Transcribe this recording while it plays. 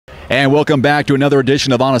And welcome back to another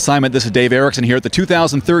edition of On Assignment. This is Dave Erickson here at the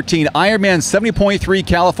 2013 Ironman 70.3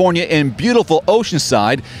 California in beautiful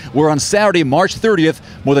Oceanside, where on Saturday, March 30th,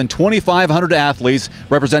 more than 2,500 athletes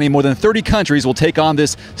representing more than 30 countries will take on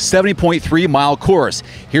this 70.3-mile course.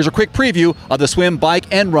 Here's a quick preview of the swim, bike,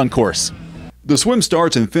 and run course. The swim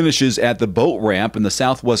starts and finishes at the boat ramp in the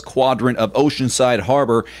southwest quadrant of Oceanside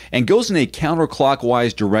Harbor and goes in a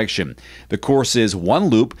counterclockwise direction. The course is one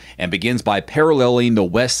loop and begins by paralleling the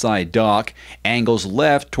west side dock, angles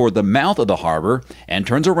left toward the mouth of the harbor, and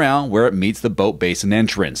turns around where it meets the boat basin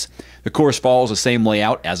entrance. The course follows the same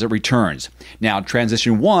layout as it returns. Now,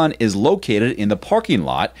 Transition 1 is located in the parking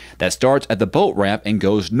lot that starts at the boat ramp and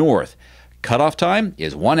goes north. Cutoff time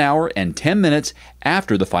is 1 hour and 10 minutes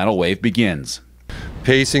after the final wave begins.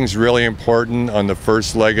 Pacing's really important on the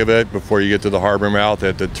first leg of it before you get to the harbor mouth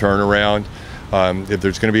at the turnaround. If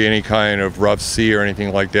there's going to be any kind of rough sea or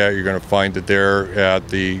anything like that, you're going to find it there at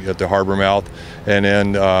the harbor mouth. And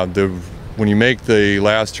then when you make the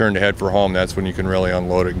last turn to head for home, that's when you can really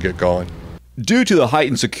unload it and get going. Due to the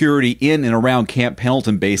heightened security in and around Camp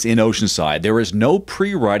Pendleton Base in Oceanside, there is no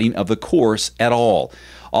pre-riding of the course at all.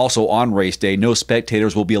 Also on race day, no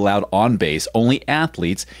spectators will be allowed on base, only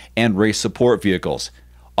athletes and race support vehicles.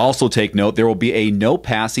 Also take note, there will be a no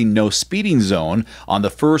passing, no speeding zone on the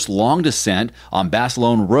first long descent on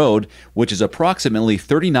Basilone Road, which is approximately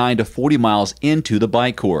 39 to 40 miles into the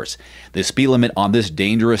bike course. The speed limit on this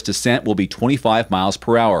dangerous descent will be 25 miles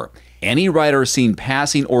per hour. Any rider seen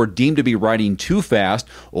passing or deemed to be riding too fast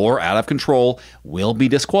or out of control will be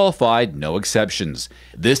disqualified, no exceptions.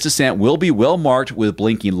 This descent will be well marked with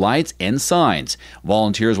blinking lights and signs.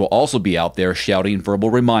 Volunteers will also be out there shouting verbal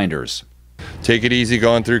reminders. Take it easy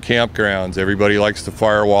going through campgrounds. Everybody likes to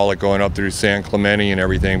firewall it going up through San Clemente and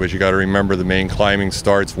everything, but you got to remember the main climbing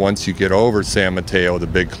starts once you get over San Mateo, the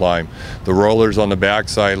big climb. The rollers on the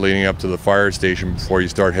backside leading up to the fire station before you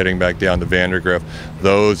start heading back down to Vandergrift,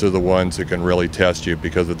 those are the ones that can really test you,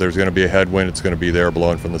 because if there's going to be a headwind, it's going to be there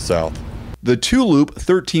blowing from the south. The two-loop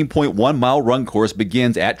 13.1-mile run course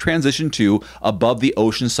begins at Transition 2 above the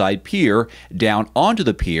Oceanside Pier, down onto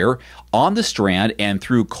the pier, on the Strand, and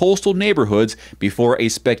through coastal neighborhoods before a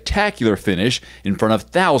spectacular finish in front of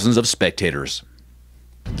thousands of spectators.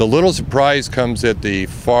 The little surprise comes at the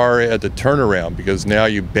turnaround, because now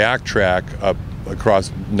you backtrack up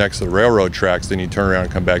across next to the railroad tracks, then you turn around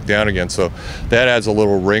and come back down again. So that adds a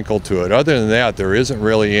little wrinkle to it. Other than that, there isn't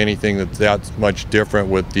really anything that's much different,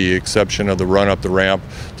 with the exception of the run up the ramp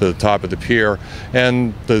to the top of the pier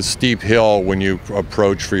and the steep hill when you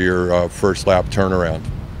approach for your first lap turnaround.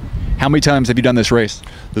 How many times have you done this race?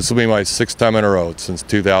 This will be my 6th time in a row since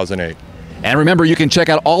 2008. And remember, you can check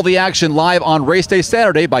out all the action live on race day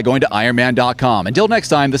Saturday by going to Ironman.com. Until next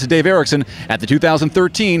time, this is Dave Erickson at the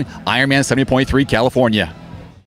 2013 Ironman 70.3 California.